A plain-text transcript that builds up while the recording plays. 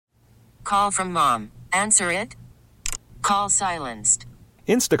Call from mom. Answer it. Call silenced.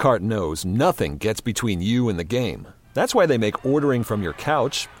 Instacart knows nothing gets between you and the game. That's why they make ordering from your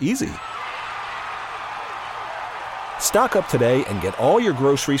couch easy. Stock up today and get all your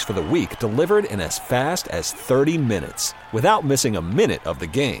groceries for the week delivered in as fast as 30 minutes without missing a minute of the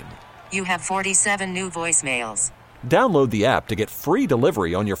game. You have 47 new voicemails. Download the app to get free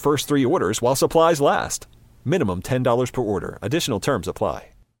delivery on your first 3 orders while supplies last. Minimum $10 per order. Additional terms apply.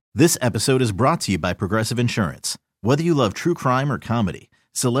 This episode is brought to you by Progressive Insurance. Whether you love true crime or comedy,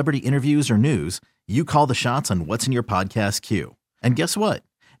 celebrity interviews or news, you call the shots on what's in your podcast queue. And guess what?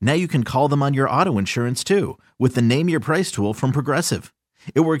 Now you can call them on your auto insurance too with the Name Your Price tool from Progressive.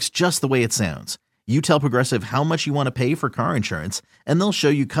 It works just the way it sounds. You tell Progressive how much you want to pay for car insurance, and they'll show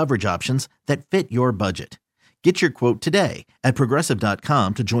you coverage options that fit your budget. Get your quote today at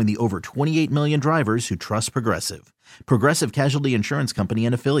Progressive.com to join the over 28 million drivers who trust Progressive. Progressive Casualty Insurance Company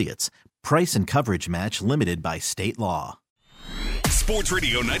and Affiliates. Price and coverage match limited by state law. Sports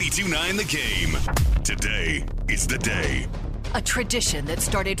Radio 92.9 The Game. Today is the day. A tradition that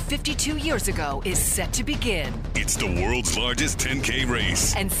started 52 years ago is set to begin. It's the world's largest 10K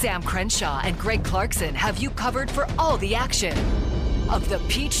race. And Sam Crenshaw and Greg Clarkson have you covered for all the action of the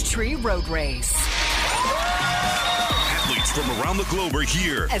Peachtree Road Race. Athletes from around the globe are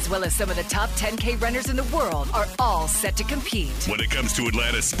here. As well as some of the top 10K runners in the world are all set to compete. When it comes to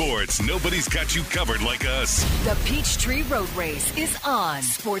Atlanta sports, nobody's got you covered like us. The Peachtree Road Race is on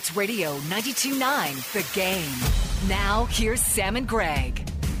Sports Radio 92.9 The Game. Now, here's Sam and Greg.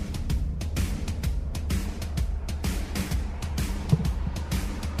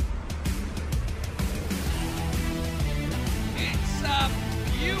 It's a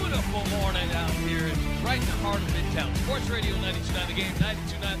beautiful morning out here. It's right in the heart of Midtown. Sports Radio 92.9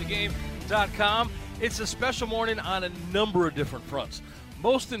 The Game, 929thegame.com. It's a special morning on a number of different fronts.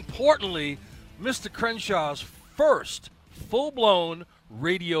 Most importantly, Mr. Crenshaw's first full-blown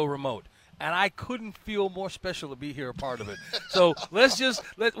radio remote. And I couldn't feel more special to be here a part of it. So what's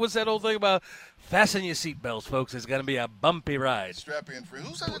that old thing about fasten your seatbelts, folks. It's going to be a bumpy ride. Strap in for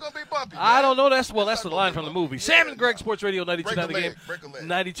Who said it's going to be bumpy, man? I don't know. That's the line from the movie. Sam and Greg, Sports Radio 92.9 The Game, Break a leg.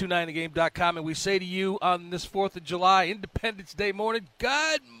 929thegame.com. And we say to you on this 4th of July, Independence Day morning,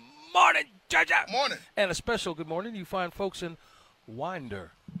 good morning, Georgia. Morning. And a special good morning you find folks in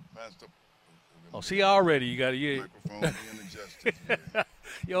Winder. Master. Oh, see, already you got to Microphone being adjusted.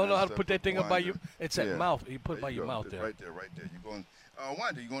 You don't know how to put that thing up by you. It's that Yeah. mouth. You put it by your mouth there. Right there. You're going,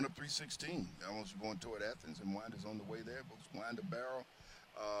 Winder, you're going up 316. Almost you're going toward Athens, and Winder's on the way there. Folks, Winder Barrel,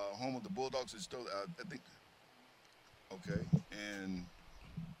 home of the Bulldogs is still, I think. Okay, and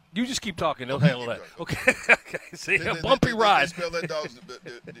You just keep talking. They'll handle that. Okay. Okay. See, a bumpy ride. They spell that dog's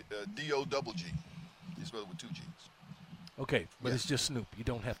D-O-double-G. They spell it with 2 G's. Okay, but Yeah. it's just Snoop. You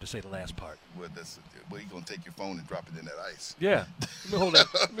don't have to say the last part. Well, you're going to take your phone and drop it in that ice. Yeah. Let me hold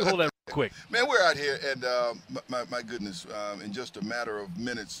that real quick. Man, we're out here, and my goodness, in just a matter of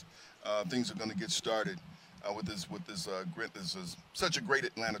minutes, things are going to get started with this. This is such a great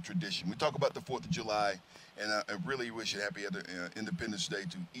Atlanta tradition. We talk about the 4th of July, and I really wish a happy Independence Day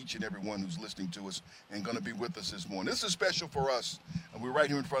to each and every one who's listening to us and going to be with us this morning. This is special for us. We're right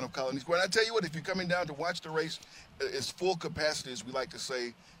here in front of Colony Square. And I tell you what, if you're coming down to watch the race, it's full capacity, as we like to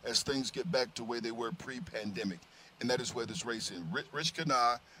say, as things get back to where they were pre-pandemic. And that is where this race is. Rich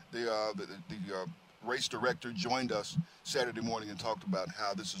Kanah, the race director, joined us Saturday morning and talked about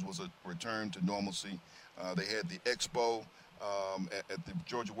how this was a return to normalcy. They had the expo at the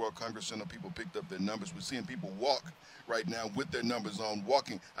Georgia World Congress Center. People picked up their numbers. We're seeing people walk right now with their numbers on,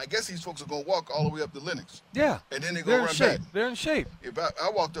 walking. I guess these folks are going to walk all the way up to Lennox. Yeah. And then they're They're going in to run shape. back. They're in shape. If I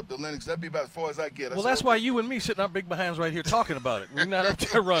walked up to Lennox, that'd be about as far as I get. Well, that's why you and me sitting our big behinds right here talking about it. We're not up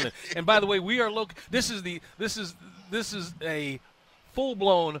there running. And by the way, we are This is a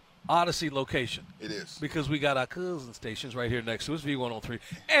full-blown Odyssey location. It is. Because we got our cousin stations right here next to us, V103.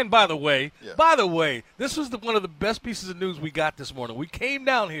 And by the way, this was one of the best pieces of news we got this morning. We came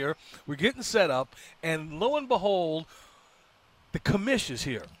down here, we're getting set up, and lo and behold, the commish is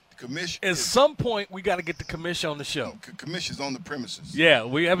here. At some point, we got to get the commish on the show. Commish is on the premises. Yeah,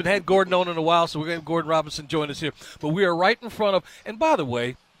 we haven't had Gordon on in a while, so we're going to have Gordon Robinson join us here. But we are right in front of, and by the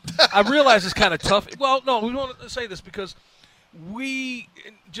way, I realize it's kind of tough. Well, no, we want to say this because we,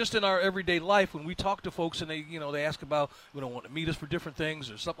 just in our everyday life, when we talk to folks and they ask about, want to meet us for different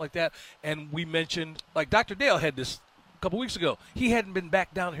things or something like that, and we mentioned, like Dr. Dale had this a couple weeks ago. He hadn't been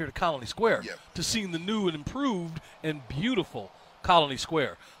back down here to Colony Square to see the new and improved and beautiful Colony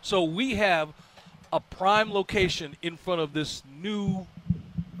Square. So we have a prime location in front of this new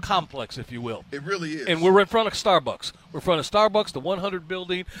complex, if you will. It really is. And we're in front of Starbucks. We're in front of Starbucks, the 100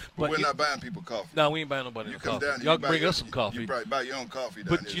 building. But we're not buying people coffee. No, we ain't buying nobody You no come coffee. down here, Y'all you can bring buy us some coffee. You probably buy your own coffee down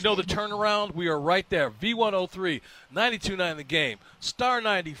But there. you know the turnaround? We are right there. V103, 92.9 The Game, Star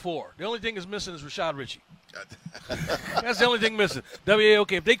 94. The only thing is missing is Rashad Ritchie. That's the only thing missing.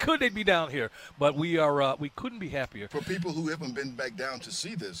 WAOK. If they could, they'd be down here. But we are. We couldn't be happier. For people who haven't been back down to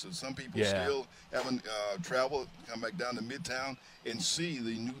see this, so some people still haven't traveled, come back down to Midtown and see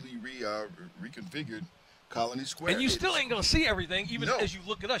the newly reconfigured Colony Square. And you still ain't going to see everything, even No. as you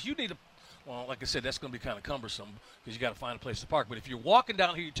look at us. You need to. Well, like I said, that's going to be kind of cumbersome because you got to find a place to park. But if you're walking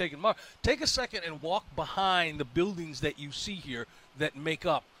down here, you're taking mark. Take a second and walk behind the buildings that you see here that make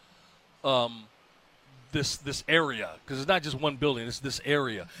up this area, because it's not just one building, it's this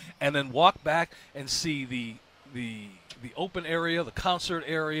area, and then walk back and see the open area, the concert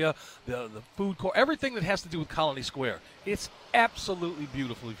area, the food court, everything that has to do with Colony Square. It's absolutely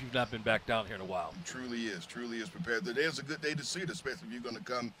beautiful if you've not been back down here in a while. It truly is prepared. Today is a good day to see it, especially if you're going to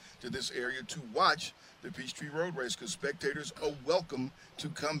come to this area to watch the Peachtree Road Race, because spectators are welcome to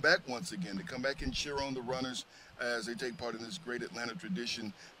come back once again, to come back and cheer on the runners as they take part in this great Atlanta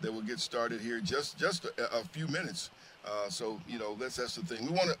tradition that will get started here just a few minutes. So, that's the thing.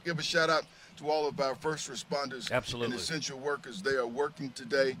 We want to give a shout-out to all of our first responders Absolutely. and essential workers. They are working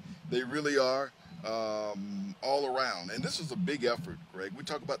today. They really are, all around. And this is a big effort, Greg. We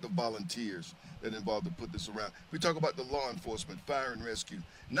talk about the volunteers that involved to put this around. We talk about the law enforcement, fire and rescue,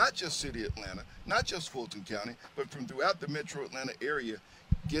 not just City of Atlanta, not just Fulton County, but from throughout the metro Atlanta area,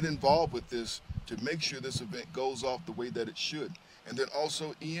 get involved with this to make sure this event goes off the way that it should. And then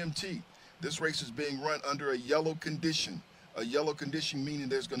also EMT. This race is being run under a yellow condition. A yellow condition meaning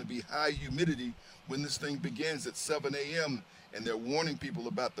there's going to be high humidity when this thing begins at 7 a.m. And they're warning people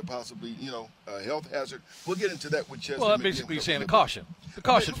about the possibly, health hazard. We'll get into that with Chester. Well, that's basically saying a caution. The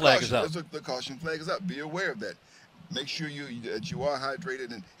caution flag is up. The caution flag is up. Be aware of that. Make sure that you are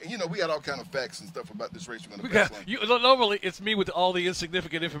hydrated. And we got all kind of facts and stuff about this race we're going to pass on. Normally, it's me with all the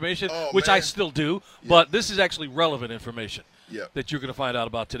insignificant information, Oh, which man. I still do, but this is actually relevant information Yep. that you're going to find out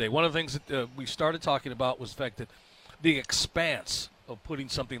about today. One of the things that we started talking about was the fact that the expanse of putting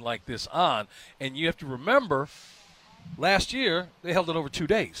something like this on, and you have to remember, last year they held it over 2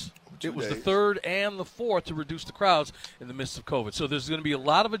 days. It was the 3rd and the 4th to reduce the crowds in the midst of COVID. So there's going to be a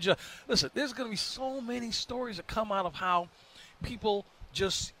lot of Listen, there's going to be so many stories that come out of how people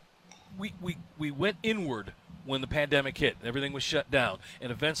just we went inward when the pandemic hit and everything was shut down,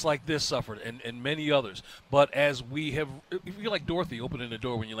 and events like this suffered, and many others. But as we have, you feel like Dorothy opening the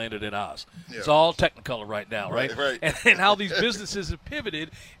door when you landed in Oz. Yeah. It's all Technicolor right now, right? Right. And how these businesses have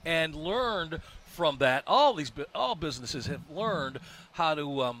pivoted and learned from that. All businesses have learned how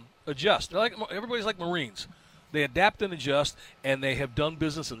to adjust. Everybody's like Marines. They adapt and adjust, and they have done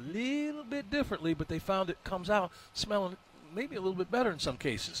business a little bit differently, but they found it comes out smelling maybe a little bit better in some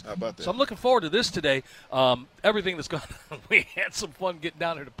cases. How about that? So I'm looking forward to this today. Everything that's gone on, we had some fun getting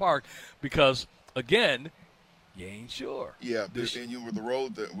down here to park because, again, you ain't sure. Yeah, and you were the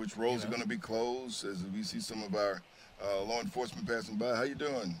road, which roads are going to be closed, as we see some of our law enforcement passing by. How you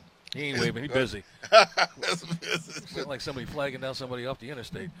doing? He ain't waving. He's busy. That's Sounds like somebody flagging down somebody off the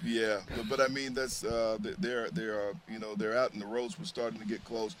interstate. Yeah, but I mean that's they're out and the roads were starting to get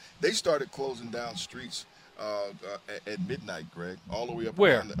closed. They started closing down streets at midnight, Greg, all the way up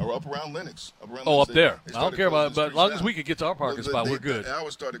where? up around Lennox. Up there. I don't care about it, but as long as we can get to our parking spot, we're good. The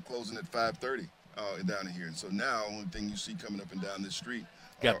hours started closing at 5:30 down here, and so now the only thing you see coming up and down this street.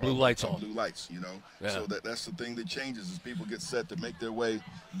 Got blue lights on. Blue lights, Yeah. So that's the thing that changes as people get set to make their way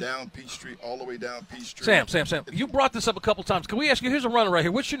down Peachtree, all the way down Peachtree. Sam, you brought this up a couple times. Can we ask you, here's a runner right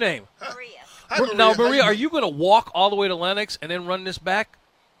here. What's your name? Maria. Hi, Maria. Now, How Maria, you are you going to walk all the way to Lennox and then run this back?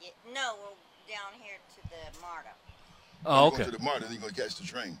 Yeah, no, we're down here to the MARTA. Oh, okay. Going to the MARTA, then you're going to catch the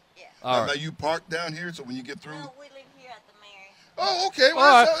train. Yeah. All Now right. you park down here, so when you get through. No, we live here at the Mary. Oh, okay. All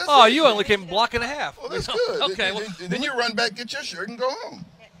Well, right. that's Oh, good. you only came a block and a half. Well, that's good. Okay. Then you run back, get your shirt, and go home.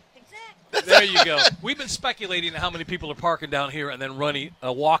 Exactly. There you go. We've been speculating how many people are parking down here and then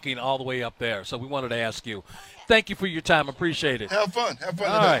walking all the way up there. So we wanted to ask you. Thank you for your time. Appreciate it. Have fun. All today.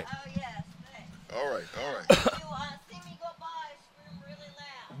 right. Oh, yes, thanks. All right. You see me go by, scream really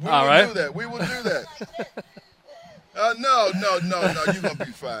loud. We All will right. do that. We will do that. Like this. No. You're going to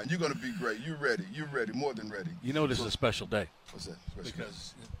be fine. You're going to be great. You're ready. You're ready. More than ready. You know this is a special day What's that?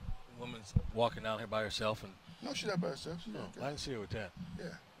 because the woman's walking down here by herself. And No, she's not by herself. She's I okay. didn't see her with that. Yeah.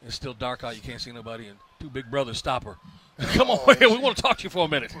 It's still dark out. You can't see nobody. And two big brothers stop her. Come on here. We want to talk to you for a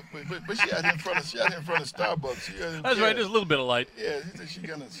minute. But she out here in front of Starbucks. That's right. There's a little bit of light. Yeah, she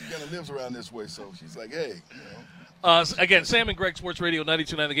kind of lives around this way, so she's like, hey, Again, Sam and Greg, Sports Radio,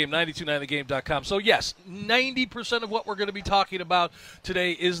 92.9 The Game, 92.9thegame.com. So, yes, 90% of what we're going to be talking about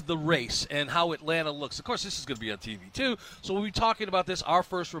today is the race and how Atlanta looks. Of course, this is going to be on TV, too, so we'll be talking about this, our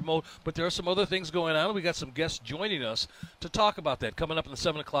first remote, but there are some other things going on. We got some guests joining us to talk about that. Coming up in the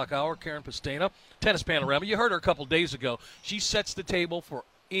 7 o'clock hour, Karen Pastena, Tennis Panorama. You heard her a couple days ago. She sets the table for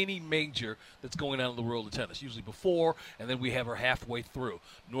any major that's going on in the world of tennis, usually before, and then we have her halfway through.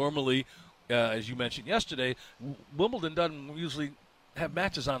 Normally, as you mentioned yesterday, Wimbledon doesn't usually have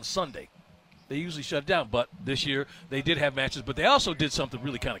matches on Sunday. They usually shut down, but this year they did have matches, but they also did something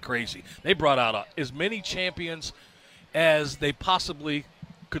really kind of crazy. They brought out as many champions as they possibly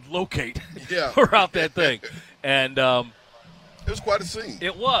could locate throughout that thing. And it was quite a scene.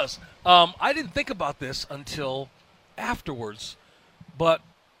 It was. I didn't think about this until afterwards, but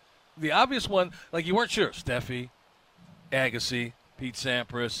the obvious one, like you weren't sure, Steffi, Agassi, Pete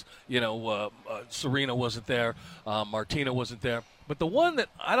Sampras, Serena wasn't there, Martina wasn't there. But the one that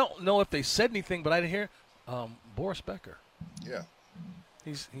I don't know if they said anything, but I didn't hear, Boris Becker. Yeah.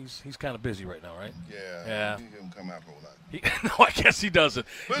 He's kind of busy right now, right? Yeah. He didn't come out for a lot. No, I guess he doesn't.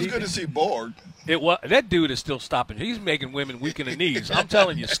 But it's good to see Borg. That dude is still stopping. He's making women weak in the knees. I'm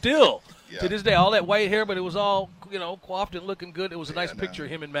telling you, still. Yeah. To this day, all that white hair, but it was all, coiffed and looking good. It was a nice picture of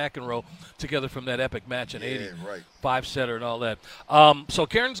him and McEnroe together from that epic match in 80. Right. 5-setter and all that. So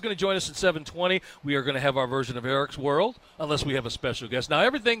Karen's going to join us at 7:20. We are going to have our version of Eric's World, unless we have a special guest. Now,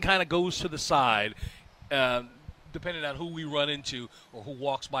 everything kind of goes to the side, depending on who we run into or who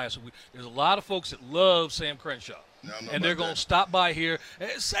walks by us. There's a lot of folks that love Sam Crenshaw. And they're going to stop by here.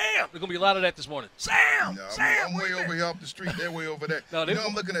 Hey, Sam! There's going to be a lot of that this morning. Sam! No, Sam! I'm way over here off the street. They're way over there.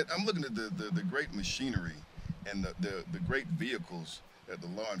 I'm looking at the great machinery and the great vehicles that the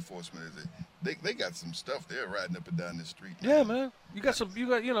law enforcement is. They got some stuff there riding up and down the street. Yeah, man. This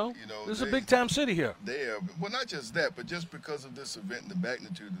is a big time city here. They are. Well, not just that, but just because of this event and the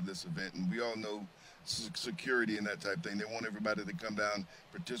magnitude of this event, and we all know security and that type of thing. They want everybody to come down,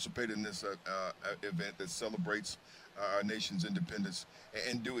 participate in this event that celebrates our nation's independence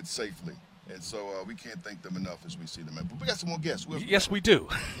and do it safely. And so we can't thank them enough as we see them. But we got some more guests. Yes, we do.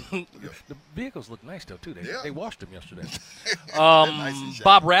 The vehicles look nice, though, too. They washed them yesterday. Nice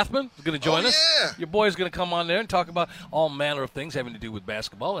Bob Rathman is going to join us. Yeah. Your boy's going to come on there and talk about all manner of things having to do with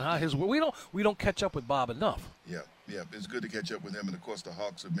basketball and how his work. We don't catch up with Bob enough. Yeah, it's good to catch up with him. And, of course, the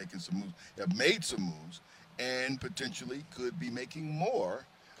Hawks are making some moves. Have made some moves and potentially could be making more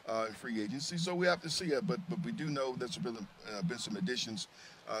in free agency. So we have to see it. But we do know there's been some additions.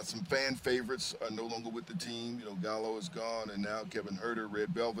 Some fan favorites are no longer with the team. Gallo is gone, and now Kevin Huerter, Red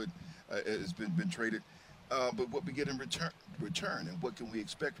Velvet, has been traded. But what we get in return, and what can we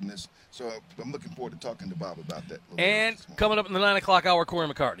expect from this? So I'm looking forward to talking to Bob about that. And coming up in the 9 o'clock hour, Corey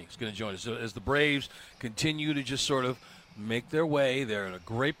McCartney is going to join us as the Braves continue to just sort of make their way. They're in a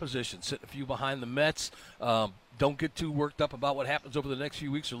great position, sitting a few behind the Mets. Don't get too worked up about what happens over the next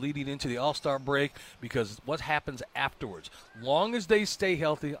few weeks or leading into the All-Star break, because what happens afterwards. Long as they stay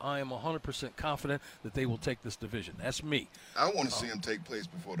healthy, I am 100% confident that they will take this division. That's me. I want to see them take place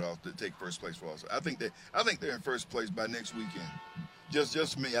before they take first place for All-Star. I think they're in first place by next weekend.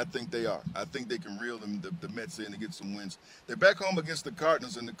 Just me, I think they are. I think they can reel the Mets in to get some wins. They're back home against the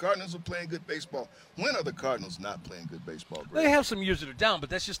Cardinals, and the Cardinals are playing good baseball. When are the Cardinals not playing good baseball, Greg? They have some years that are down, but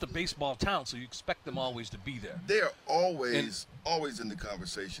that's just a baseball town, so you expect them always to be there. They are always in the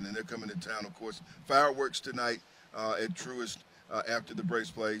conversation, and they're coming to town, of course. Fireworks tonight at Truist after the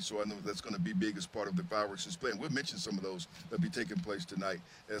Braves play, so I know that's going to be big as part of the fireworks display. And we'll mention some of those that will be taking place tonight.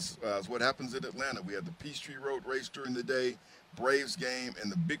 As what happens in Atlanta, we have the Peachtree Road race during the day, Braves game, and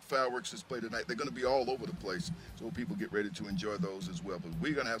the big fireworks display tonight. They're going to be all over the place, so people get ready to enjoy those as well. But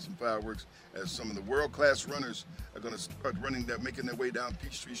we're going to have some fireworks as some of the world-class runners are going to start running, making their way down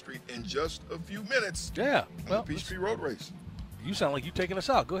Peachtree Street in just a few minutes. Yeah. Well, the Peachtree Road race. You sound like you're taking us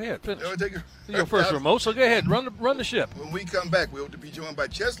out. Go ahead. Finish. Your first remote, so go ahead. Run the ship. When we come back, we hope to be joined by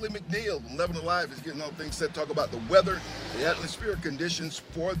Chesley McNeil. 11 Alive is getting all things set. Talk about the weather, the atmospheric conditions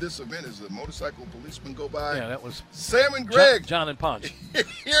for this event as the motorcycle policemen go by. Yeah, that was Sam and Greg. John and Ponch.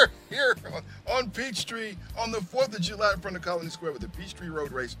 here on Peachtree on the 4th of July in front of Colony Square with the Peachtree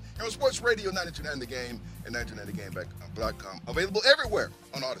Road Race. And on Sports Radio 92.9 The Game and 92.9thegame.com. Available everywhere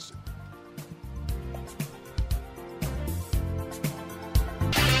on Odyssey.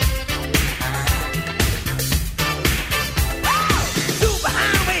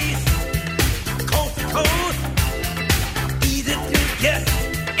 Yes,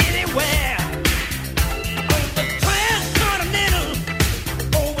 anywhere. On the transcontinental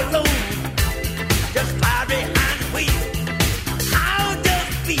overload, just fly behind the wheel. How does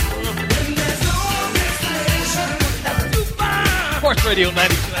it feel? When there's no destination Sports Radio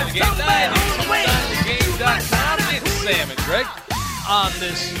 92.9 The Game, 92.9thegame.com. It's Sam and Greg on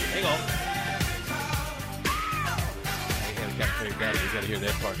this. Hang on. You got to hear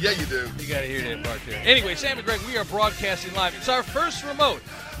that part. Yeah, you do. You got to hear that part there. Anyway, Sam and Greg, we are broadcasting live. It's our first remote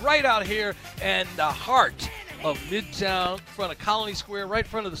right out here in the heart of Midtown, in front of Colony Square, right in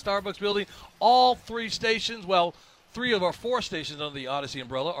front of the Starbucks building. All three stations, well, 3 of our 4 stations under the Odyssey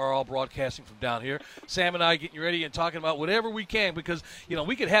umbrella are all broadcasting from down here. Sam and I getting you ready and talking about whatever we can because,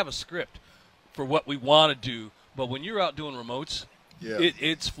 we could have a script for what we want to do, but when you're out doing remotes,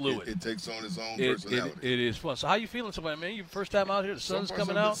 it's fluid. It takes on its own personality. It is fun. So how you feeling, man? Your first time out here, the sun's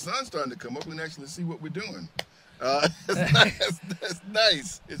coming out? The sun's starting to come up. We can actually see what we're doing. That's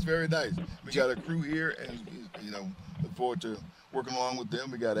nice. It's very nice. We got a crew here, and look forward to working along with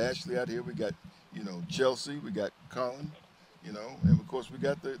them. We got Ashley out here. We got Chelsea. We got Colin. And of course we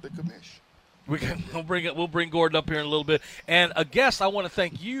got the commish. We'll bring Gordon up here in a little bit, and a guest. I want to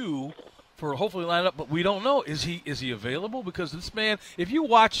thank you for hopefully lining up, but we don't know is he available because this man. If you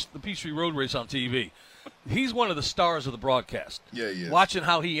watch the Peachtree Road Race on TV. He's one of the stars of the broadcast. Yeah, he is. Watching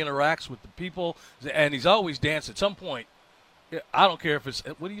how he interacts with the people, and he's always dancing. At some point, I don't care if it's,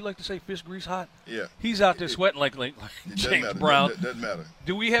 what do you like to say, fish grease hot? Yeah. He's out there sweating like James Brown. Doesn't matter.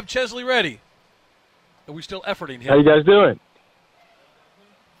 Do we have Chesley ready? Are we still efforting him? How you guys doing?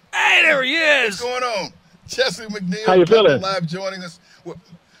 Hey, there he is. What's going on? Chesley McNeil. How you feeling? Live joining us.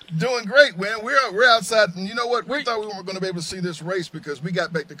 Doing great, man. We're outside, and you know what? We thought we weren't going to be able to see this race because we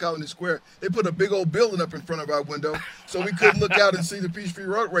got back to Colony Square. They put a big old building up in front of our window, so we couldn't look out and see the Peachtree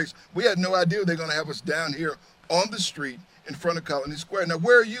Road Race. We had no idea they're going to have us down here on the street in front of Colony Square. Now,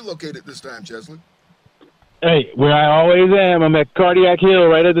 where are you located this time, Chesley? Hey, where I always am. I'm at Cardiac Hill,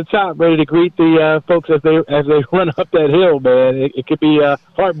 right at the top, ready to greet the folks as they run up that hill. Man, it could be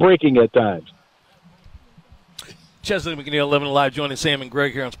heartbreaking at times. Chesley McNeil, 11 Alive, joining Sam and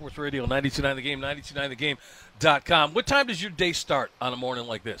Greg here on Sports Radio 92.9 The Game, 92.9thegame.com. What time does your day start on a morning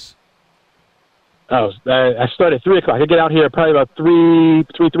like this? Oh, I start at 3 o'clock. I get out here probably about 3 and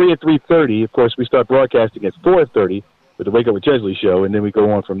 3:30. Of course, we start broadcasting at 4:30 with the Wake Up with Chesley show, and then we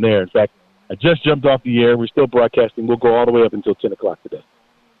go on from there. In fact, I just jumped off the air. We're still broadcasting. We'll go all the way up until 10 o'clock today.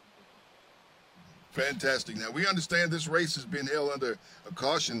 Fantastic. Now, we understand this race has been held under a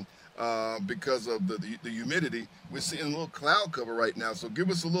caution because of the humidity. We're seeing a little cloud cover right now. So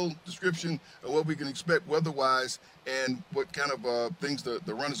give us a little description of what we can expect weather-wise and what kind of things the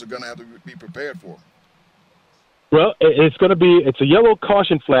runners are going to have to be prepared for. Well, it's a yellow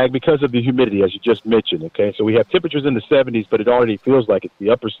caution flag because of the humidity, as you just mentioned, okay? So we have temperatures in the 70s, but it already feels like it's the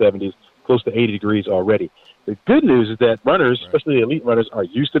upper 70s, close to 80 degrees already. The good news is that runners, especially elite runners, are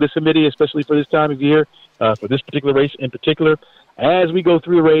used to this humidity, especially for this time of year, for this particular race in particular. As we go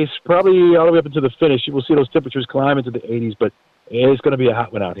through the race, probably all the way up until the finish, you will see those temperatures climb into the 80s, but it's going to be a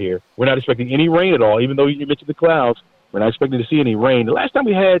hot one out here. We're not expecting any rain at all, even though you mentioned the clouds. We're not expecting to see any rain. The last time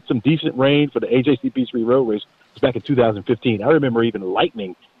we had some decent rain for the AJC Peachtree Road Race was back in 2015. I remember even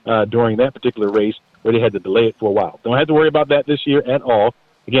lightning during that particular race where they had to delay it for a while. Don't have to worry about that this year at all.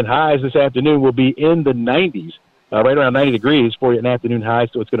 Again, highs this afternoon will be in the 90s, right around 90 degrees for an afternoon high,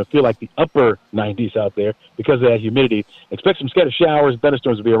 so it's going to feel like the upper 90s out there because of that humidity. Expect some scattered showers and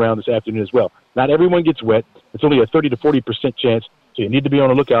thunderstorms to be around this afternoon as well. Not everyone gets wet. It's only a 30 to 40% chance, so you need to be on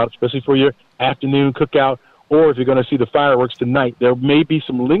the lookout, especially for your afternoon cookout, or if you're going to see the fireworks tonight. There may be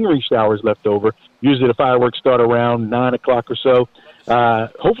some lingering showers left over. Usually the fireworks start around 9 o'clock or so.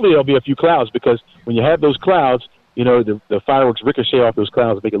 Hopefully there'll be a few clouds because when you have those clouds, you know, the fireworks ricochet off those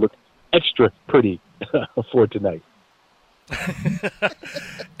clouds and make it look extra pretty for tonight.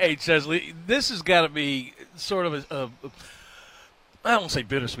 Hey, Chesley, this has got to be sort of I don't say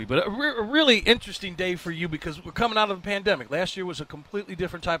bittersweet, but a really interesting day for you because we're coming out of the pandemic. Last year was a completely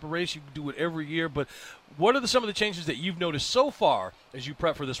different type of race. You do it every year, but what are some of the changes that you've noticed so far as you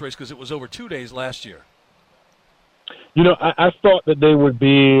prep for this race because it was over 2 days last year? You know, I thought that there would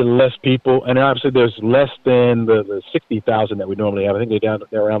be less people, and obviously there's less than the 60,000 that we normally have. I think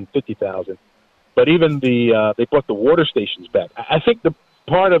they're around 50,000. But even they brought the water stations back. I think the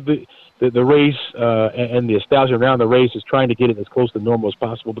part of the race and the establishment around the race is trying to get it as close to normal as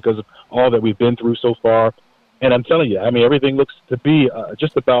possible because of all that we've been through so far. And I'm telling you, I mean, everything looks to be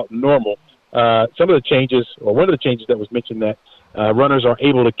just about normal. Some of the changes, or one of the changes that was mentioned, that runners are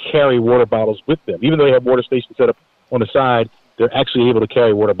able to carry water bottles with them. Even though they have water stations set up on the side, they're actually able to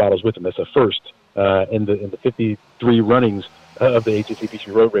carry water bottles with them. That's a first in the 53 runnings of the AJC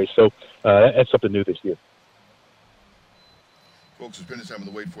Peachtree Road Race. So that's something new this year. Folks, we're spending time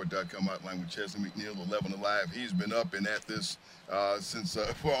on the WaitFor.com hotline with Chesley McNeil, 11 Alive. He's been up and at this since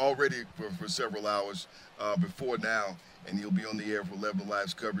for several hours before now. and he'll be on the air for 11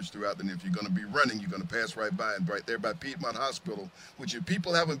 Live's coverage throughout. And if you're going to be running, you're going to pass right by, and right there by Piedmont Hospital, which if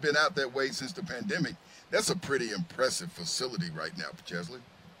people haven't been out that way since the pandemic, that's a pretty impressive facility right now, Chesley.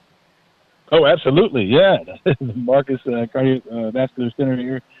 Oh, absolutely, yeah. Marcus Cardiovascular Center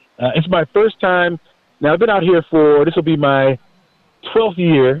here. It's my first time. Now, I've been out here this will be my 12th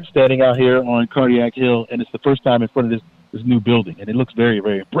year standing out here on Cardiac Hill, and it's the first time in front of this new building, and it looks very,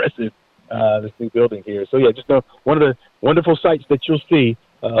 very impressive, this new building here. So, yeah, just one of the wonderful sights that you'll see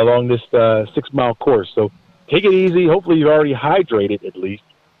along this 6-mile course. So take it easy. Hopefully you've already hydrated at least,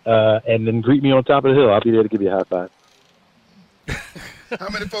 and then greet me on top of the hill. I'll be there to give you a high five. How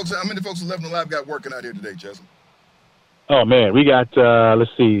many folks 11 Alive got working out here today, Chesley? Oh, man, we got,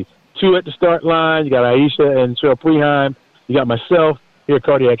 2 at the start line. You got Aisha and Cheryl Preheim. You got myself here at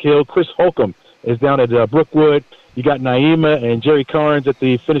Cardiac Hill. Chris Holcomb is down at Brookwood. You got Naima and Jerry Carnes at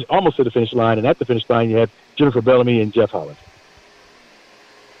the finish, almost to the finish line. And at the finish line, you have Jennifer Bellamy and Jeff Holland.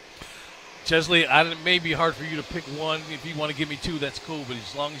 Chesley, it may be hard for you to pick one. If you want to give me 2, that's cool. But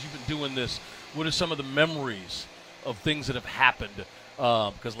as long as you've been doing this, what are some of the memories of things that have happened?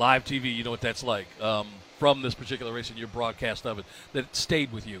 Because live TV, you know what that's like, from this particular race and your broadcast of it, that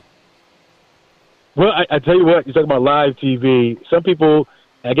stayed with you. Well, I tell you what, you're talking about live TV. Some people,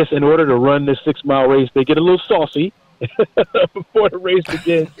 I guess, in order to run this 6-mile race, they get a little saucy before the race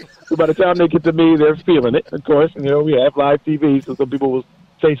begins. So by the time they get to me, they're feeling it, of course. And, we have live TV, so some people will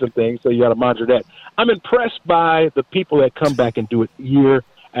say some things, so you got to monitor that. I'm impressed by the people that come back and do it year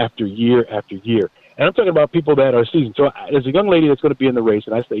after year after year. And I'm talking about people that are seasoned. So there's a young lady that's going to be in the race,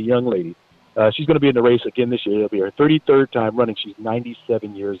 and I say young lady. She's going to be in the race again this year. It'll be her 33rd time running. She's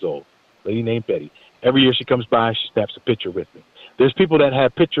 97 years old. Lady named Betty. Every year she comes by, she snaps a picture with me. There's people that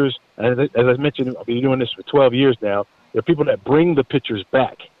have pictures, and as I mentioned, I've been doing this for 12 years now. There are people that bring the pictures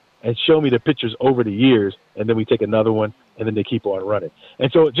back and show me the pictures over the years, and then we take another one, and then they keep on running.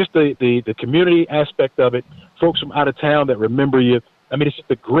 And so just the community aspect of it, folks from out of town that remember you. I mean, it's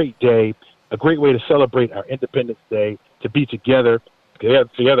just a great day, a great way to celebrate our Independence Day, to be together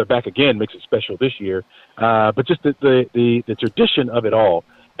back again makes it special this year. But just the tradition of it all.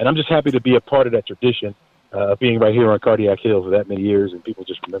 And I'm just happy to be a part of that tradition, being right here on Cardiac Hill for that many years, and people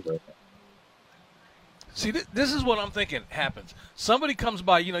just remember it. See, this is what I'm thinking happens. Somebody comes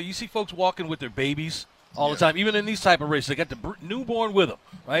by, you see folks walking with their babies all the time, even in these type of races. They got the newborn with them,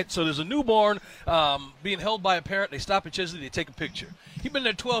 right? So there's a newborn being held by a parent. They stop at Chesley. They take a picture. He's been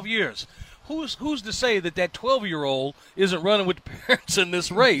there 12 years. Who's to say that 12-year-old isn't running with the parents in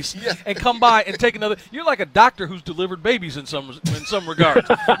this race and come by and take another? You're like a doctor who's delivered babies in some regards.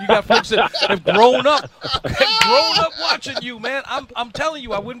 You got folks that have grown up watching you, man. I'm telling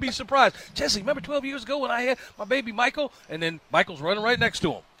you, I wouldn't be surprised. Jesse, remember 12 years ago when I had my baby Michael, and then Michael's running right next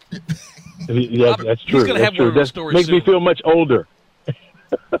to him. Yeah, that's true. He's going to have one of those stories makes soon. me feel much older.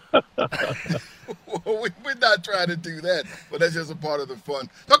 We're not trying to do that, but that's just a part of the fun.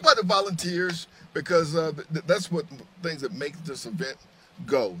 Talk about the volunteers, because that's what things that make this event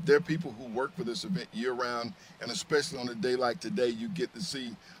go. There are people who work for this event year-round, and especially on a day like today, you get to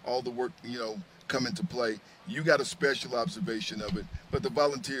see all the work, come into play. You got a special observation of it, but the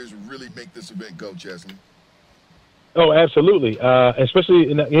volunteers really make this event go, Chesley. Oh, absolutely. Especially,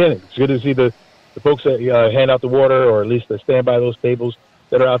 it's good to see the folks that hand out the water, or at least that stand by those tables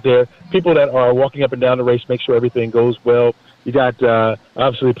that are out there. People that are walking up and down the race, make sure everything goes well. You got,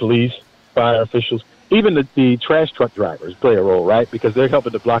 obviously, police, fire officials. Even the trash truck drivers play a role, right? Because they're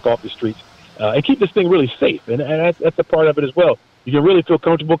helping to block off the streets and keep this thing really safe. And that's a part of it as well. You can really feel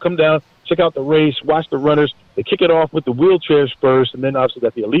comfortable. Come down, check out the race, watch the runners. They kick it off with the wheelchairs first, and then obviously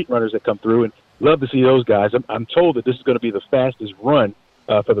got the elite runners that come through. And love to see those guys. I'm told that this is going to be the fastest run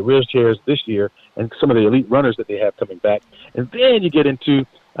for the wheelchairs this year, and some of the elite runners that they have coming back. And then you get into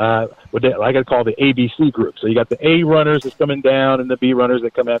what I got to call the ABC group. So you got the A runners that's coming down, and the B runners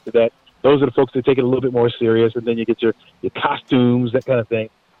that come after that. Those are the folks that take it a little bit more serious, and then you get your costumes, that kind of thing.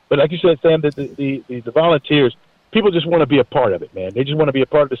 But like you said, Sam, the volunteers, people just want to be a part of it, man. They just want to be a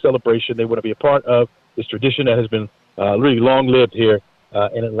part of the celebration. They want to be a part of this tradition that has been really long-lived here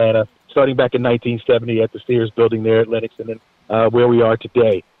in Atlanta, starting back in 1970 at the Sears building there at Lenox, and then where we are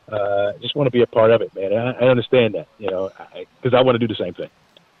today. Just want to be a part of it, man. And I understand that, because I want to do the same thing.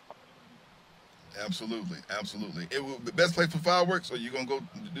 Absolutely. It will the best place for fireworks. Are you gonna go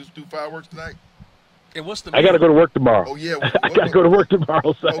do fireworks tonight? And what's the? I got to go to work tomorrow. Oh yeah, I got to go to work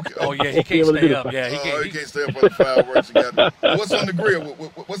tomorrow. So okay. Oh yeah, he can't stay up. Yeah, he can't stay up for the fireworks. What's on the grill?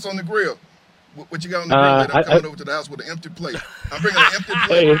 What's on the grill? What you got on the grill? I'm coming over to the house with an empty plate. I'm bringing an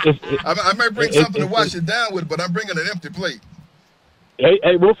empty plate. I might bring something to wash it down with, but I'm bringing an empty plate.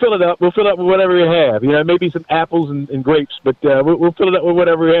 Hey, we'll fill it up. We'll fill it up with whatever we have. You know, maybe some apples and grapes, but we'll fill it up with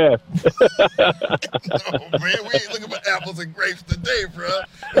whatever we have. Oh, man, we ain't looking for apples and grapes today, bro.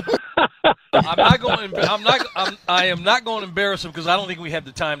 I am not going to embarrass him because I don't think we have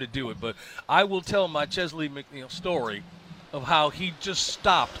the time to do it. But I will tell my Chesley McNeil story of how he just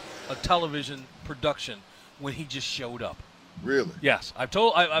stopped a television production when he just showed up. Really? Yes,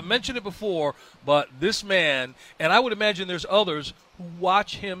 I mentioned it before, but this man, and I would imagine there's others who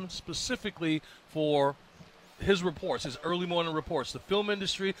watch him specifically for his reports, his early morning reports. The film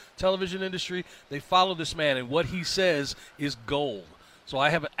industry, television industry, they follow this man, and what he says is gold. So I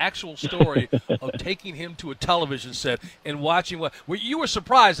have an actual story of taking him to a television set and watching what. You were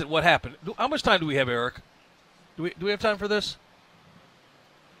surprised at what happened. How much time do we have, Eric? Do we have time for this?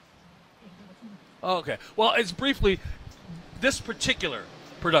 Oh, okay. Well, it's briefly this particular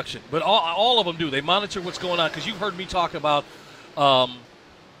production, but all of them do. They monitor what's going on because you've heard me talk about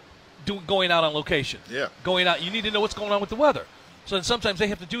going out on location. Yeah. Going out, you need to know what's going on with the weather. So then sometimes they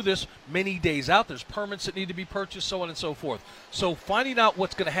have to do this many days out. There's permits that need to be purchased, so on and so forth. So finding out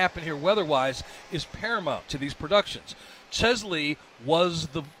what's going to happen here weather-wise is paramount to these productions. Chesley was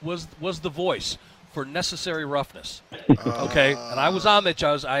the voice for Necessary Roughness. Okay? And I was on that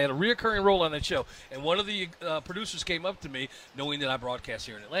show. I had a reoccurring role on that show. And one of the producers came up to me, knowing that I broadcast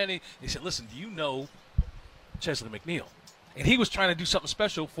here in Atlanta. He said, listen, do you know Chesley McNeil? And he was trying to do something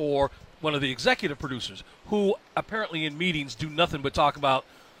special for one of the executive producers, who apparently in meetings do nothing but talk about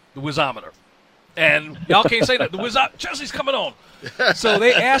the Wizometer. And y'all can't say that. Chesley's coming on. So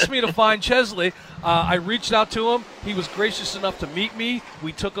they asked me to find Chesley. I reached out to him. He was gracious enough to meet me.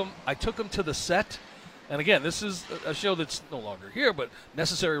 I took him to the set. And again, this is a show that's no longer here, but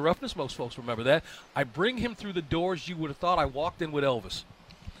Necessary Roughness, most folks remember that. I bring him through the doors. You would have thought I walked in with Elvis.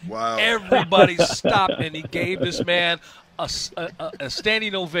 Wow. Everybody stopped, and he gave this man a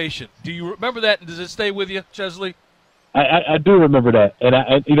standing ovation. Do you remember that? Does it stay with you, Chesley? I do remember that, and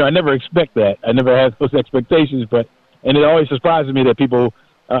I never expect that. I never had those expectations, and it always surprises me that people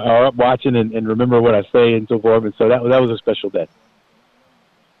are up watching and remember what I say and so forth. And so that was a special day.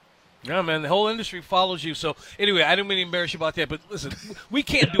 Yeah, man, the whole industry follows you. So anyway, I didn't mean to embarrass you about that, but listen, we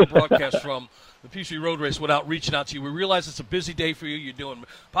can't do a broadcast from the Peachtree Road Race without reaching out to you. We realize it's a busy day for you. You're doing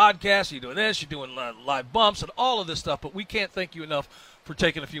podcasts, you're doing this, you're doing live bumps and all of this stuff, but we can't thank you enough for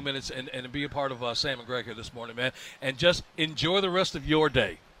taking a few minutes and be a part of Sam and Greg here this morning, man. And just enjoy the rest of your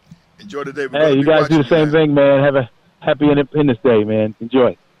day. Enjoy the day. Hey, you guys do the same thing, man. Have a happy Independence Day, man.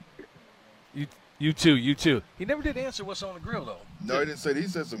 Enjoy. You too. He never did answer what's on the grill, though. No, he didn't say. He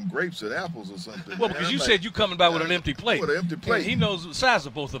said some grapes and apples or something. Well, because you said you coming by with an empty plate. With an empty plate. He knows the size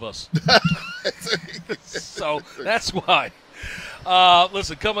of both of us. So that's why.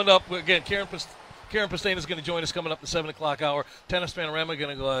 Listen, coming up, again, Karen Pastena is going to join us coming up the 7 o'clock hour. Tennis Panorama,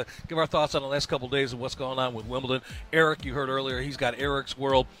 going to give our thoughts on the last couple of days of what's going on with Wimbledon. Eric, you heard earlier, he's got Eric's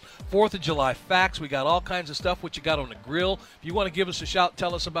World. 4th of July facts. We got all kinds of stuff. What you got on the grill. If you want to give us a shout,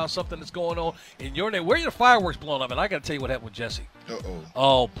 tell us about something that's going on in your name. Where are your fireworks blowing up? And I got to tell you what happened with Jesse.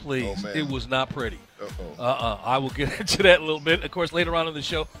 Oh, please. Oh, it was not pretty. I will get into that a little bit. Of course, later on in the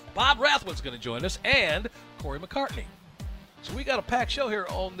show, Bob Rathwood's going to join us and Corey McCartney. So we got a packed show here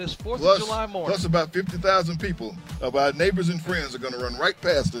on this 4th of July morning. Plus about 50,000 people of our neighbors and friends are going to run right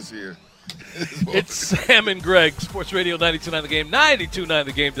past us here. It's Sam and Greg, Sports Radio 92.9 The Game,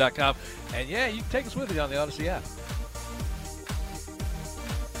 92.9thegame.com. And, yeah, you can take us with you on the Odyssey app.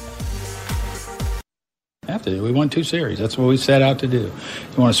 Have to do. We won 2 series. That's what we set out to do.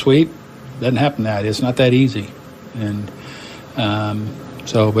 You want to sweep? Doesn't happen that. It's not that easy. And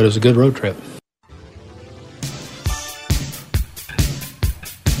but it was a good road trip.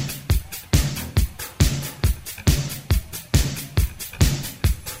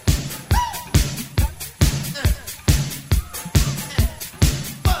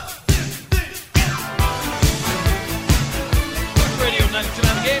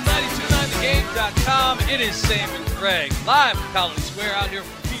 It is Sam and Greg, live from Colony Square out here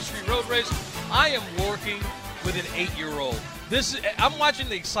from the Peachtree Road Race. I am working with an 8-year-old. I'm watching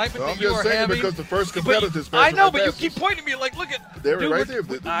the excitement that you are having. Because the first competitors. I know, but you keep pointing at me like, look at. They're right there.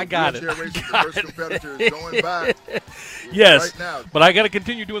 I got it. The first competitor is going by. Yes, right now. But I got to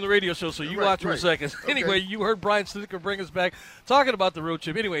continue doing the radio show, so you watch for a second. Okay. Anyway, you heard Brian Snedeker bring us back talking about the road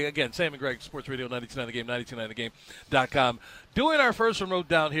trip. Anyway, again, Sam and Greg, Sports Radio 92.9 The Game, 92.9thegame.com. Doing our first remote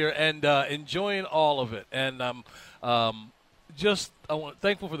down here and enjoying all of it. And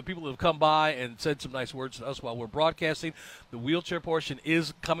thankful for the people that have come by and said some nice words to us while we're broadcasting. The wheelchair portion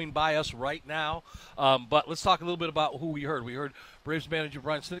is coming by us right now. But let's talk a little bit about who we heard. We heard Braves manager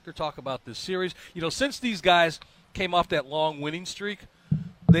Brian Snedeker talk about this series. You know, since these guys came off that long winning streak.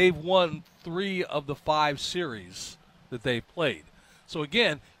 They've won 3 of the 5 series that they've played. So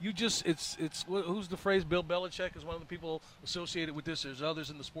again, it's who's the phrase? Bill Belichick is one of the people associated with this. There's others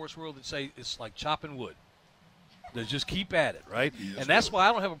in the sports world that say it's like chopping wood. They just keep at it, right? Yes, and that's why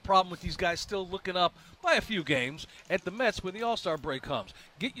I don't have a problem with these guys still looking up by a few games at the Mets when the All-Star break comes.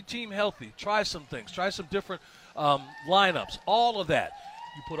 Get your team healthy. Try some things. Try some different lineups. All of that.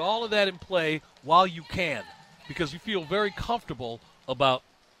 You put all of that in play while you can because you feel very comfortable about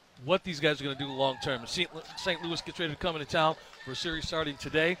what these guys are going to do long term. St. Louis gets ready to come into town for a series starting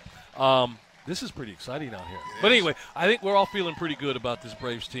today. This is pretty exciting out here. But anyway, I think we're all feeling pretty good about this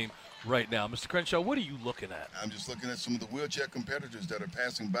Braves team right now. Mr. Crenshaw, what are you looking at? I'm just looking at some of the wheelchair competitors that are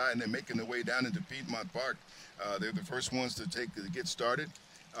passing by, and they're making their way down into Piedmont Park. They're the first ones to get started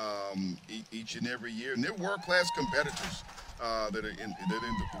each and every year. And they're world-class competitors that are in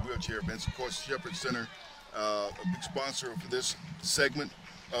the wheelchair events. Of course, Shepherd Center, a big sponsor of this segment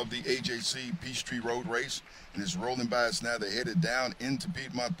of the AJC Peachtree Road Race, and it's rolling by us now. They're headed down into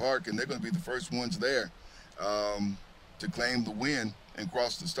Piedmont Park, and they're going to be the first ones there to claim the win and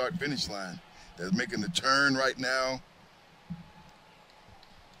cross the start-finish line. They're making the turn right now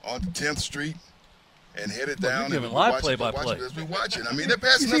onto 10th Street and headed down. You're giving live play-by-play. As we watching. I mean, they're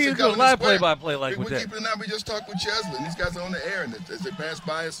passing us. You're doing live play-by-play like we're with that. keeping it now. We just talked with Chesley, and these guys are on the air, and as they pass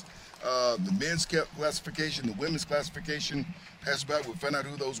by us, the men's classification, the women's classification, pass by. We'll find out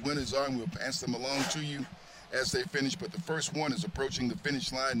who those winners are, and we'll pass them along to you as they finish. But the first one is approaching the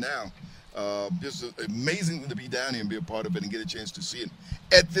finish line now. It's amazing to be down here and be a part of it and get a chance to see it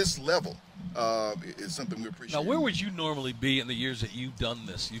at this level. It's something we appreciate. Now, where would you normally be in the years that you've done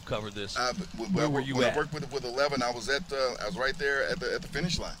this? You've covered this. Where were you when at? I worked with 11, I was right there at the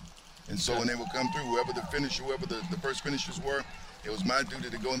finish line. And so when they would come through, whoever the first finishers were, it was my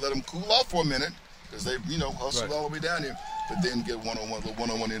duty to go and let them cool off for a minute because they, hustled all the way down here, but then get a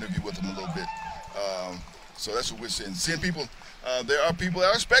one-on-one interview with them a little bit. So that's what we're seeing. Seeing people, there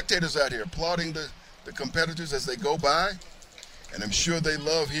are spectators out here applauding the competitors as they go by, and I'm sure they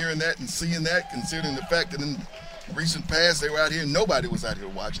love hearing that and seeing that, considering the fact that in recent past they were out here and nobody was out here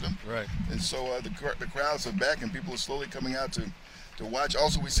watching them. Right. And so the crowds are back and people are slowly coming out to watch.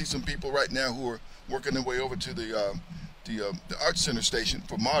 Also, we see some people right now who are working their way over to the Arts Center station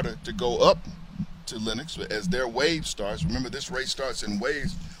for MARTA to go up to Lenox as their wave starts. Remember, this race starts in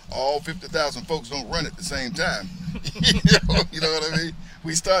waves. All 50,000 folks don't run at the same time. You know what I mean?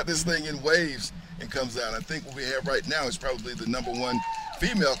 We start this thing in waves and comes down. I think what we have right now is probably the number one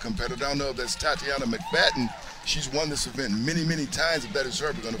female competitor. I don't know if that's Tatiana McFadden. She's won this event many, many times. If that is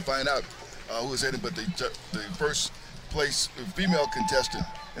her, we're going to find out who is headed. But the first place female contestant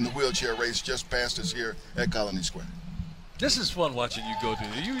in the wheelchair race just passed us here at Colony Square. This is fun watching you go through.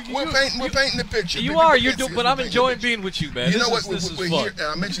 We're painting the picture. You are. You're doing, but I'm enjoying being with you, man. You know what? This is we're fun. Here.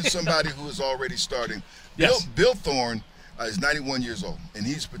 I mentioned somebody who is already starting. Yes. Bill Thorne is 91 years old, and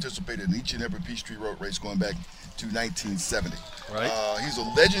he's participated in each and every Peachtree Road race going back to 1970. Right. He's a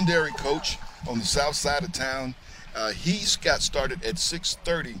legendary coach on the south side of town. He's got started at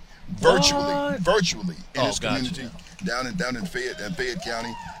 6:30 virtually in his community down in Fayette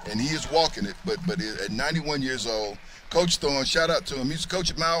County, and he is walking it. But at 91 years old, Coach Thorne, shout out to him. He was a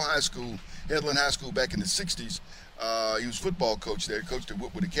coach at Mile High School, Headland High School back in the 60s. He was football coach there. He coached at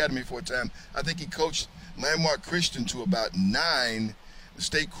Woodward Academy for a time. I think he coached Landmark Christian to about 9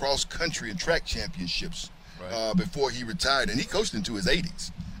 state cross country and track championships before he retired, and he coached into his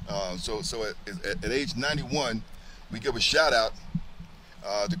 80s. So at age 91, we give a shout out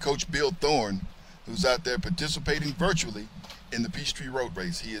to Coach Bill Thorne, who's out there participating virtually in the Peachtree Road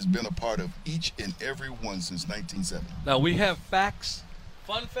Race. He has been a part of each and every one since 1970. Now we have facts,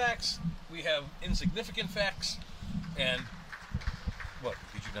 fun facts, we have insignificant facts, and what?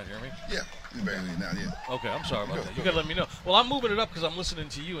 Did you not hear me? Yeah, you barely now. Yeah. Okay, I'm sorry about that. You gotta let me know. Well, I'm moving it up because I'm listening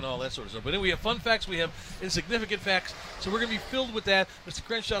to you and all that sort of stuff. But then we have fun facts, we have insignificant facts, so we're gonna be filled with that. Mr.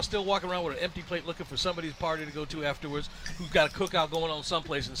 Crenshaw still walking around with an empty plate, looking for somebody's party to go to afterwards, who's got a cookout going on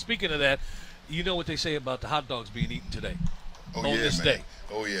someplace. And speaking of that, you know what they say about the hot dogs being eaten today. On this day.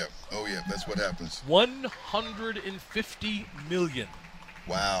 Oh yeah, that's what happens. 150 million.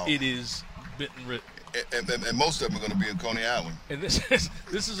 Wow. It is bitten written. And most of them are going to be in Coney Island. And this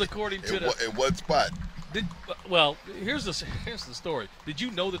is according to at what spot? Here's the story. Did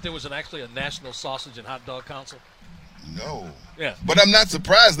you know that there was actually a National Sausage and Hot Dog Council? No. Yeah. But I'm not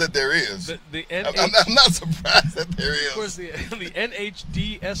surprised that there is. I'm not surprised that there is. Of course, the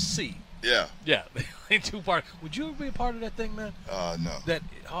NHDSC. Yeah. Yeah. They two part. Would you ever be a part of that thing, man? No. That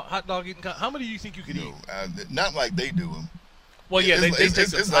hot dog eating. How many do you think you could eat? Not like they do them. Well, yeah, they take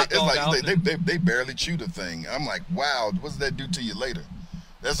it's the hot dog out. They barely chew the thing. I'm like, wow, what does that do to you later?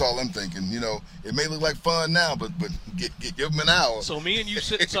 That's all I'm thinking. You know, it may look like fun now, but give them an hour. So me and you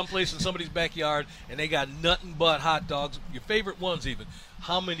sitting someplace in somebody's backyard, and they got nothing but hot dogs, your favorite ones even.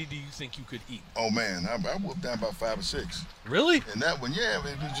 How many do you think you could eat? Oh, man, I whooped down about 5 or 6. Really? And that one, yeah,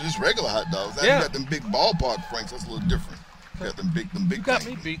 it was just regular hot dogs. Now Yeah. you got them big ballpark Franks. That's a little different. You got them big You got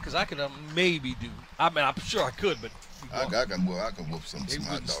things. me beat because I could maybe do. I mean, I'm sure I could, but I can whoop some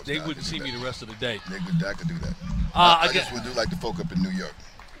hot dogs. they wouldn't see me the rest of the day. I could do that. I I just would do like the folk up in New York.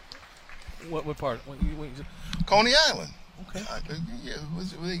 What part? Coney Island. Okay.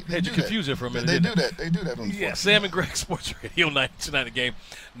 They Had you do confused that. it for a minute. They didn't do that. They do that on the Yeah, 4th. Sam and Greg Sports Radio 929 The Game,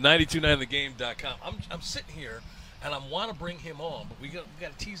 929thegame.com. I'm sitting here, and I want to bring him on, but we got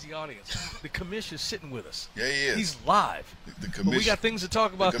to tease the audience. The commish is sitting with us. Yeah, he is. He's live. The But we got things to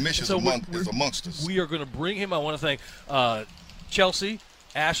talk about. The commish So is amongst us. We are going to bring him. I want to thank Chelsea,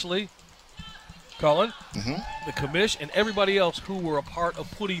 Ashley, Colin, the commish, and everybody else who were a part of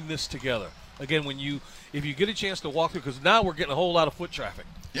putting this together. Again, if you get a chance to walk through, because now we're getting a whole lot of foot traffic.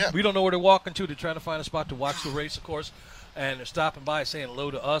 Yeah. We don't know where they're walking to. They're trying to find a spot to watch the race, of course, and they're stopping by saying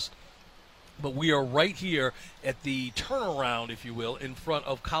hello to us. But we are right here at the turnaround, if you will, in front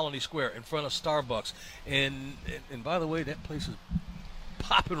of Colony Square, in front of Starbucks. And by the way, that place is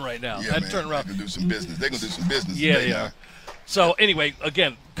popping right now. Yeah, That man. turnaround. They're going to do some business. They're going to do some business. Yeah, today they now. are. So anyway,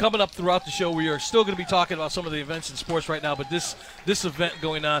 again, coming up throughout the show, we are still going to be talking about some of the events in sports right now. But this event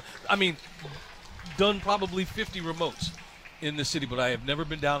going on, I mean, done probably 50 remotes in the city, but I have never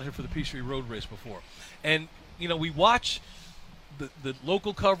been down here for the Peachtree Road Race before. And, you know, we watch the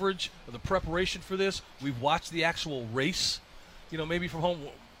local coverage of the preparation for this. We've watched the actual race, you know, maybe from home,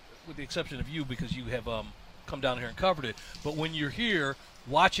 with the exception of you because you have come down here and covered it. But when you're here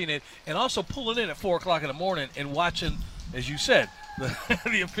watching it and also pulling in at 4 o'clock in the morning and watching, as you said,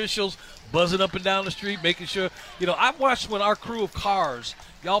 the officials buzzing up and down the street, making sure, you know, I watched when our crew of cars,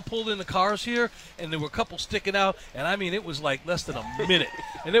 y'all pulled in the cars here, and there were a couple sticking out, and I mean, it was like less than a minute.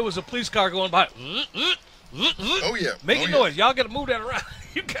 And there was a police car going by. Oh, yeah. Making noise. Y'all got to move that around.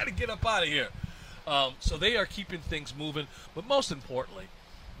 You got to get up out of here. So they are keeping things moving, but most importantly,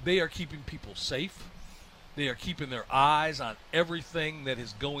 they are keeping people safe. They are keeping their eyes on everything that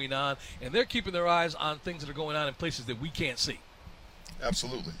is going on, and they're keeping their eyes on things that are going on in places that we can't see.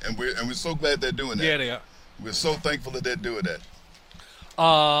 Absolutely. And we're so glad they're doing that. Yeah, they are. We're so thankful that they're doing that.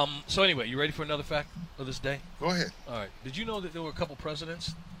 So anyway, you ready for another fact of this day? Go ahead. All right. Did you know that there were a couple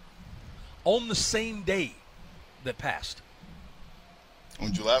presidents on the same day that passed?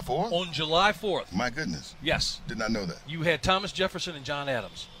 On July 4th? On July 4th. My goodness. Yes. Did not know that. You had Thomas Jefferson and John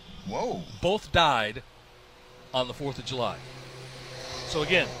Adams. Whoa. Both died on the 4th of July. So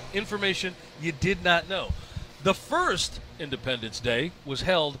again, information you did not know. The first Independence Day was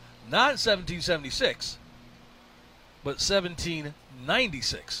held not in 1776, but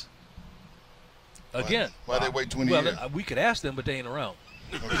 1796. Again. Why they wait 20 years? We could ask them, but they ain't around.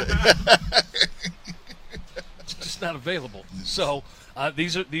 Okay. It's just not available. So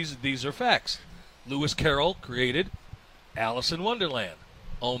these are facts. Lewis Carroll created Alice in Wonderland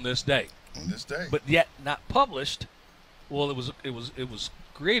on this day. On this day. But yet not published. Well, it was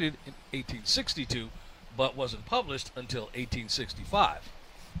created in 1862, but wasn't published until 1865.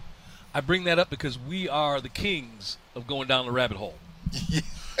 I bring that up because we are the kings of going down the rabbit hole.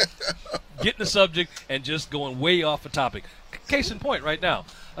 Getting the subject and just going way off the topic. Case in point right now.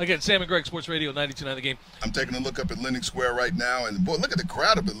 Again, Sam and Greg, Sports Radio 92.9 The Game. I'm taking a look up at Lenox Square right now, and boy, look at the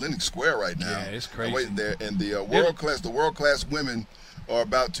crowd up at Lenox Square right now. Yeah, it's crazy. Waiting there, and the world class women are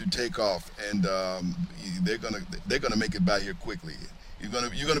about to take off, and they're gonna make it by here quickly.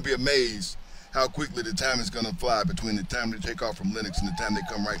 You're gonna be amazed how quickly the time is gonna fly between the time they take off from Lenox and the time they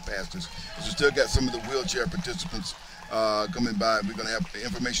come right past us. We still got some of the wheelchair participants coming by. We're gonna have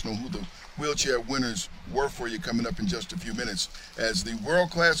information on who the wheelchair winners were for you coming up in just a few minutes as the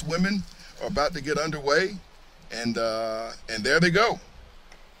world class women are about to get underway, and there they go.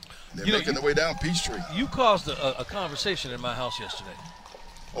 They're making their way down Peachtree. You caused a conversation in my house yesterday.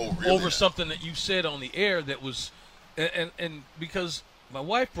 Oh, really? Over something that you said on the air that was, and because my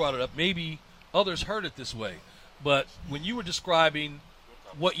wife brought it up, maybe others heard it this way, but when you were describing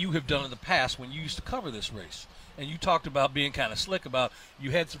what you have done in the past when you used to cover this race, and you talked about being kind of slick about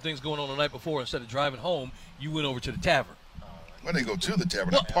you had some things going on the night before, instead of driving home, you went over to the tavern. I didn't go to the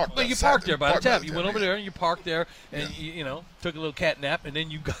tavern. I parked Well, you outside. parked there by the tavern. You went over yeah. there and you parked there, and you know, took a little cat nap, and then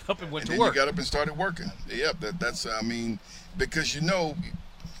you got up and went And to then work. you got up and started working. Yep, that's I mean, because you know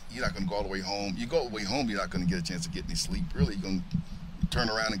you're not going to go all the way home. You go all the way home, you're not going to get a chance to get any sleep. Really, you're going to turn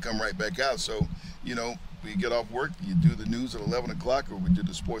around and come right back out. So, you know, we get off work, you do the news at 11 o'clock, or we do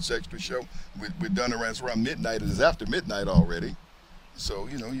the Sports Extra show. We're done around midnight. It's after midnight already. So,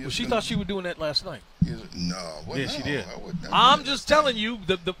 Well, she thought she was doing that last night. She did. I'm just telling you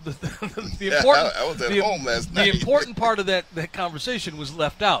the important. I was at home last night. The important part of that conversation was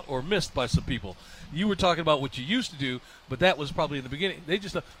left out or missed by some people. You were talking about what you used to do, but that was probably in the beginning. They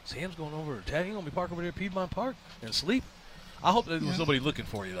just thought, Sam's going over to Teddy, going to be parked over there at Piedmont Park and sleep. I hope there was nobody looking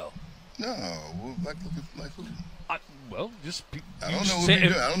for you, though. No, like who? I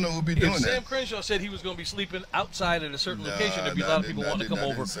don't know who'd be doing that. Sam Crenshaw said he was going to be sleeping outside at a certain location, there'd be a lot of people wanting to come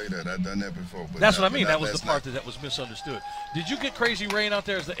over. I didn't say that. I've done that before. But that's what I mean. That was the part that was misunderstood. Did you get crazy rain out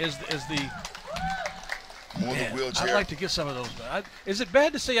there as the more the wheelchair? I'd like to get some of those. Is it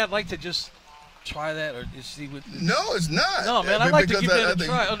bad to say I'd like to just try that or see what? No, it's not. No, man, I'd like to give that a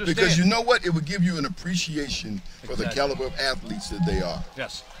try. Understand? Because you know what? It would give you an appreciation for the caliber of athletes that they are.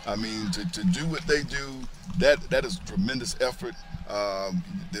 Yes. I mean, to do what they do, that is tremendous effort.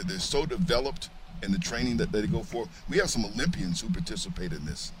 They're so developed in the training that they go for. We have some Olympians who participate in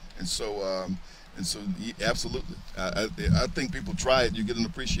this, and so absolutely. I think people try it, you get an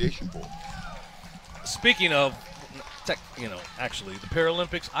appreciation for it. Speaking of, actually, the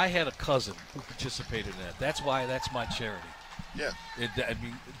Paralympics, I had a cousin who participated in that. That's why that's my charity. Yeah.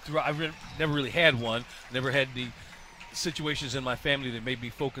 I've never really had one. Never had the situations in my family that made me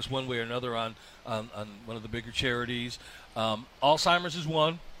focus one way or another on one of the bigger charities. Alzheimer's is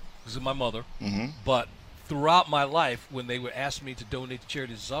one because of my mother. Mm-hmm. But throughout my life, when they would ask me to donate to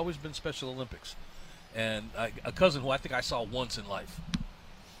charities, it's always been Special Olympics. And a cousin who I think I saw once in life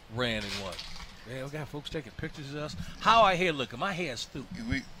ran and won. Yeah, we got folks taking pictures of us. How I hair looking? My hair's through.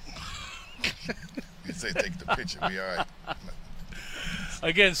 You say take the picture. We all right.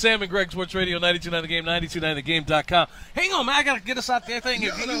 Again, Sam and Greg, Sports Radio, 92.9 The Game, 92.9thegame.com. Hang on, man. I got to get us out there. Can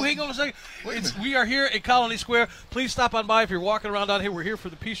you hang on a second? We are here at Colony Square. Please stop on by if you're walking around down here. We're here for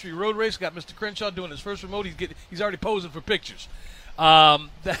the Peachtree Road Race. Got Mr. Crenshaw doing his first remote. He's already posing for pictures. We are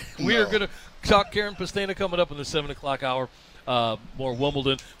going to talk Karen Pastena coming up in the 7 o'clock hour. More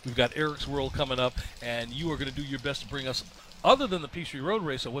Wimbledon. We've got Eric's World coming up, and you are going to do your best to bring us, other than the Peachtree Road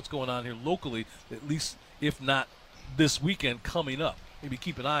Race, of what's going on here locally, at least if not this weekend coming up. Maybe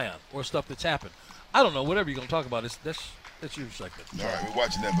keep an eye on, or stuff that's happened. I don't know. Whatever you're going to talk about, that's your segment. All right, we're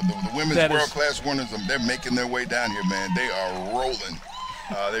watching that. But the women's world-class winners, they're making their way down here, man. They are rolling.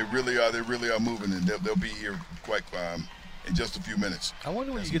 They really are. They really are moving, and they'll be here quite in just a few minutes. I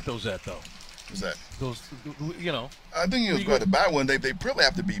wonder where you get those at, though. What's that? Those, I think you go to buy one. They probably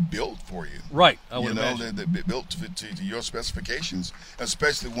have to be built for you. Right. I would imagine. They're built to your specifications,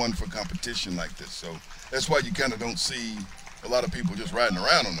 especially one for competition like this. So that's why you kind of don't see a lot of people just riding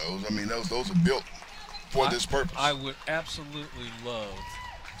around on those. I mean, those are built for this purpose. I would absolutely love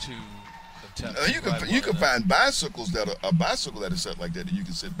to attempt. You can find bicycles that are a bicycle that is set like that you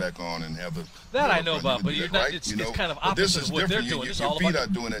can sit back on and have the. That I know about, but you're not. Right? It's kind of opposite this is of what different. they're doing. Your feet are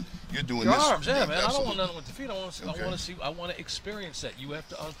doing it. You're doing your this. Arms, yeah, man. Absolutely. I don't want nothing with the feet. I want to see. I want to experience that. You have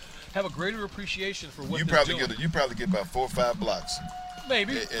to have a greater appreciation for what they're doing. You probably get about 4 or 5 blocks.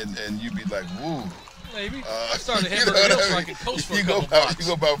 Maybe. And you'd be like, woo. Maybe. I started Hamburger Hill so I can coast for a couple blocks.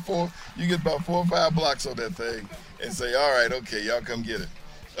 You get about 4 or 5 blocks on that thing and say, all right, okay, y'all come get it.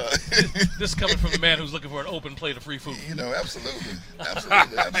 This is coming from a man who's looking for an open plate of free food. Absolutely.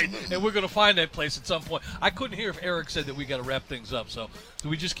 And we're going to find that place at some point. I couldn't hear if Eric said that we got to wrap things up. So do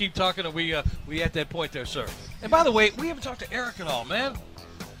we just keep talking, or we at that point there, sir? And by the way, we haven't talked to Eric at all, man.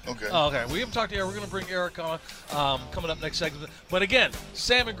 Okay. Okay. We haven't talked to Eric. We're going to bring Eric on coming up next segment. But again,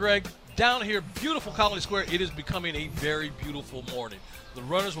 Sam and Greg down here, beautiful Colony Square. It is becoming a very beautiful morning. The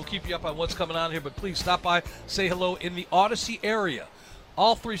runners will keep you up on what's coming on here, but please stop by, say hello in the Odyssey area.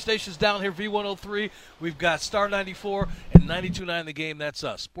 All 3 stations down here, V103. We've got Star 94 and 92.9 The Game. That's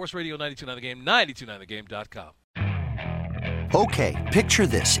us. Sports Radio 92.9 The Game, 92.9thegame.com. Okay, picture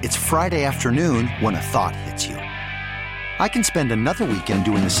this. It's Friday afternoon when a thought hits you. I can spend another weekend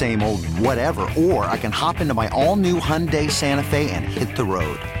doing the same old whatever, or I can hop into my all-new Hyundai Santa Fe and hit the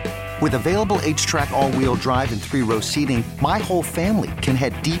road. With available H-Track all-wheel drive and 3-row seating, my whole family can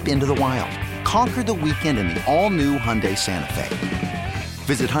head deep into the wild. Conquer the weekend in the all-new Hyundai Santa Fe.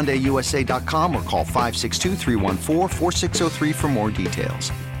 Visit HyundaiUSA.com or call 562-314-4603 for more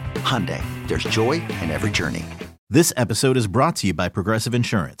details. Hyundai, there's joy in every journey. This episode is brought to you by Progressive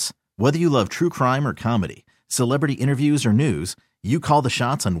Insurance. Whether you love true crime or comedy, celebrity interviews or news, you call the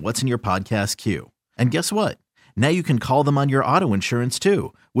shots on what's in your podcast queue. And guess what? Now you can call them on your auto insurance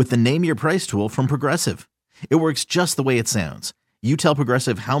too with the Name Your Price tool from Progressive. It works just the way it sounds. You tell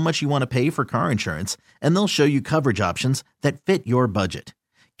Progressive how much you want to pay for car insurance, and they'll show you coverage options that fit your budget.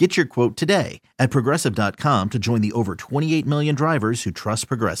 Get your quote today at Progressive.com to join the over 28 million drivers who trust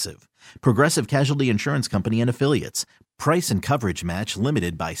Progressive. Progressive Casualty Insurance Company and Affiliates. Price and coverage match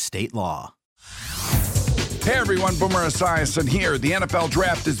limited by state law. Hey everyone, Boomer Esiason here. The NFL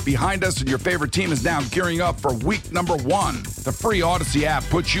Draft is behind us and your favorite team is now gearing up for week number 1. The free Odyssey app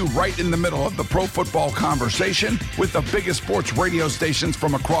puts you right in the middle of the pro football conversation with the biggest sports radio stations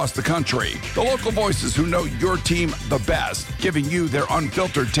from across the country. The local voices who know your team the best, giving you their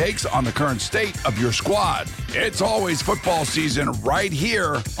unfiltered takes on the current state of your squad. It's always football season right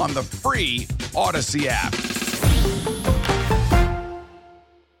here on the free Odyssey app.